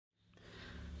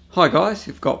Hi guys,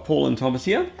 you've got Paul and Thomas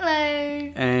here.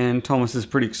 Hello. And Thomas is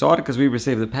pretty excited because we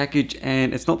received the package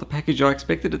and it's not the package I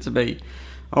expected it to be.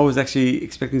 I was actually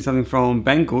expecting something from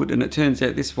Banggood and it turns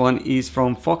out this one is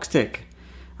from Foxtech.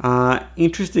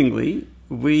 Interestingly,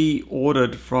 we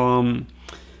ordered from...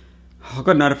 I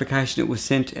got a notification it was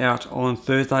sent out on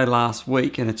Thursday last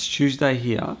week and it's Tuesday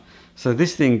here. So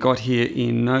this thing got here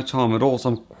in no time at all,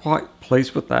 so I'm quite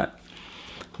pleased with that.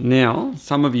 Now,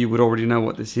 some of you would already know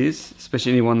what this is,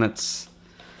 especially anyone that's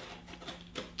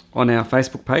on our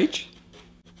Facebook page.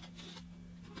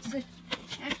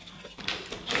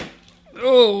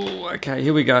 Oh, okay,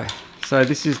 here we go. So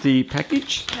this is the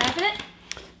package. Can I open it?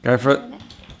 Go for it.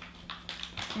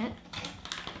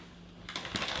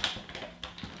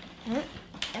 And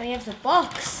we have the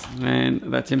box. And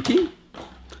that's empty.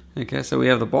 Okay, so we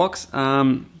have the box.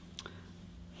 The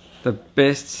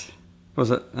best... Was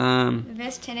it? The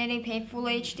best 1080p full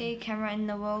HD camera in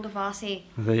the world of RC.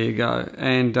 There you go.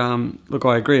 And look,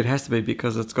 I agree it has to be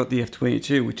because it's got the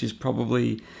F-22, which is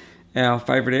probably our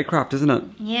favourite aircraft, isn't it?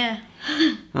 Yeah.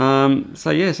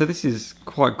 So this is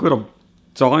quite good. I'm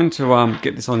dying to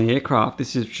get this on the aircraft.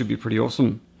 Should be pretty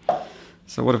awesome.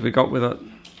 So what have we got with it?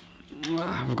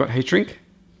 We've got heat shrink.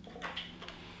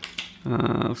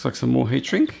 Looks like some more heat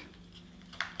shrink.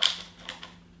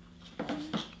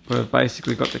 We've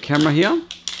basically got the camera here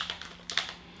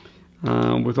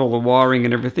with all the wiring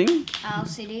and everything.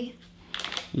 LCD.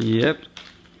 Yep.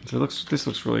 So this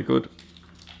looks really good.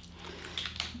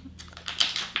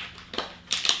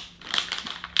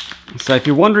 So if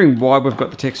you're wondering why we've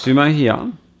got the Texumo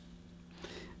here,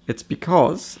 it's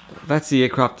because that's the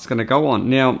aircraft it's going to go on.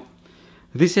 Now,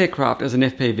 this aircraft as an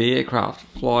FPV aircraft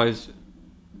flies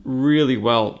really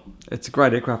well. It's a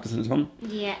great aircraft, isn't it, Tom?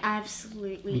 Yeah,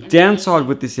 absolutely. The downside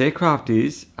with this aircraft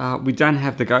is we don't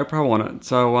have the GoPro on it.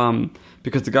 So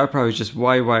because the GoPro is just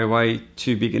way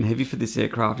too big and heavy for this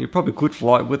aircraft. You probably could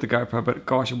fly it with the GoPro, but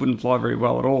gosh, it wouldn't fly very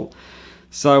well at all.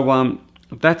 So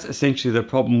that's essentially the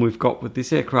problem we've got with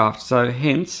this aircraft. So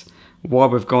hence why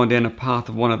we've gone down a path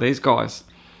of one of these guys.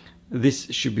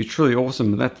 This should be truly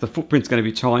awesome. The footprint's going to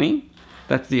be tiny.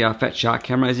 That's the Fat Shark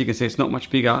camera. As you can see, it's not much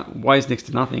bigger. Weighs next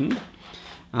to nothing.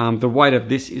 The weight of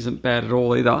this isn't bad at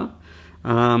all either.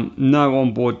 No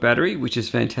onboard battery, which is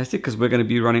fantastic because we're going to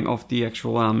be running off the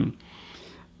actual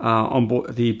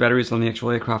onboard the batteries on the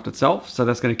actual aircraft itself. So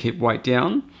that's going to keep weight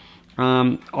down.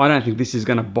 I don't think this is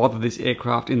going to bother this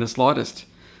aircraft in the slightest.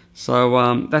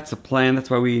 So that's the plan. That's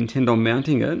why we intend on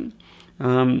mounting it.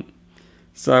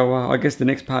 I guess the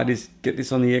next part is get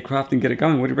this on the aircraft and get it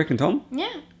going. What do you reckon, Tom?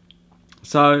 Yeah.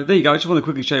 So there you go. I just want to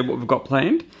quickly show you what we've got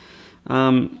planned.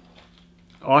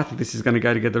 I think this is going to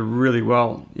go together really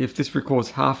well. If this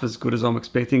records half as good as I'm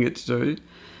expecting it to do,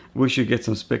 we should get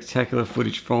some spectacular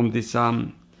footage from this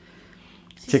Texumo.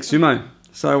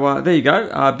 So there you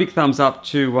go. Big thumbs up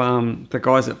to the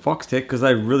guys at Foxtech because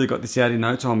they really got this out in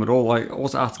no time at all. I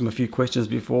also asked them a few questions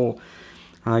before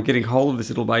getting hold of this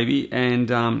little baby, and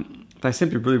they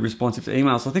seem to be really responsive to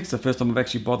emails. So I think it's the first time I've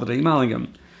actually bothered emailing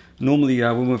them. Normally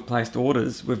when we've placed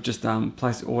orders, we've just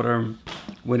placed the order and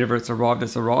whenever it's arrived,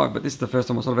 it's arrived. But this is the first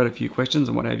time I sort of had a few questions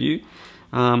and what have you.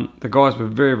 The guys were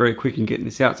very quick in getting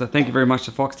this out. So thank you very much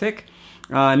to Foxtech.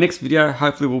 Next video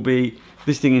hopefully will be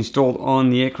this thing installed on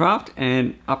the aircraft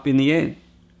and up in the air.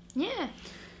 Yeah.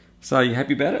 So are you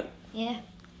happy about it? Yeah.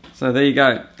 So there you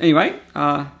go. Anyway,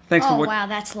 thanks for watching. Oh wow,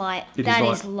 that's light. That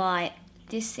is light.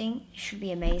 This thing should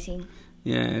be amazing.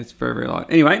 Yeah, it's very light.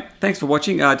 Anyway, thanks for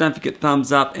watching. Don't forget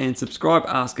thumbs up and subscribe.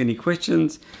 Ask any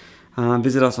questions.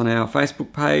 Visit us on our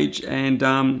Facebook page. And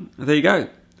there you go.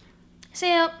 See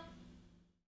ya.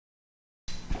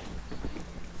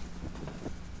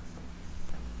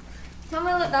 Tell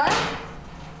me look, Dad?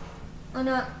 Or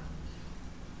not?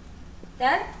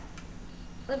 Dad?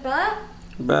 Look, Bella?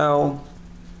 Belle.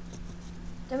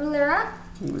 Tell me look up?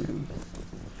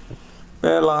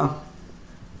 Bella.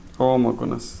 Oh my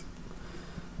goodness.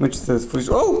 Which says footage.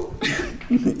 Oh!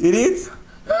 It is?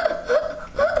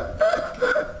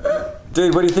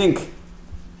 Dude, what do you think?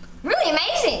 Really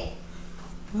amazing.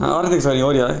 I don't think it's any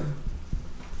audio.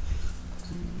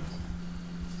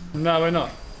 No, we're not.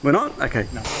 We're not? Okay.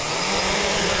 No.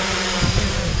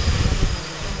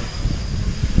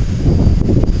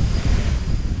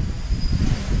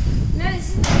 No, this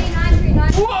is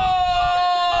 3939. Whoa!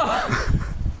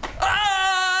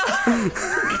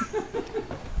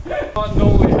 Not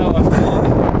normally how I fly.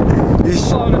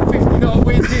 Flying a 50 knot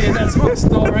wind here, that's my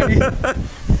story.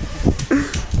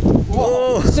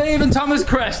 Whoa. See, even Thomas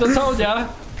crashed, I told ya.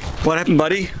 What happened,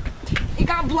 buddy? It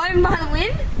got blown by the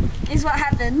wind, is what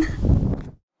happened.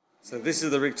 So this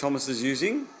is the rig Thomas is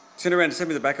using. Turn around and send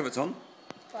me the back of it, Tom.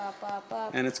 What?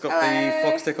 And it's got the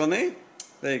Fox stick on there.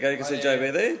 There you go, you can see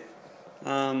JB there.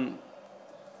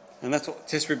 And that's what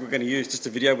test rig we're going to use just a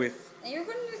video with. Are you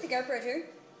recording with the GoPro too?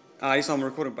 Yes, I'm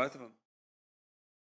recording both of them.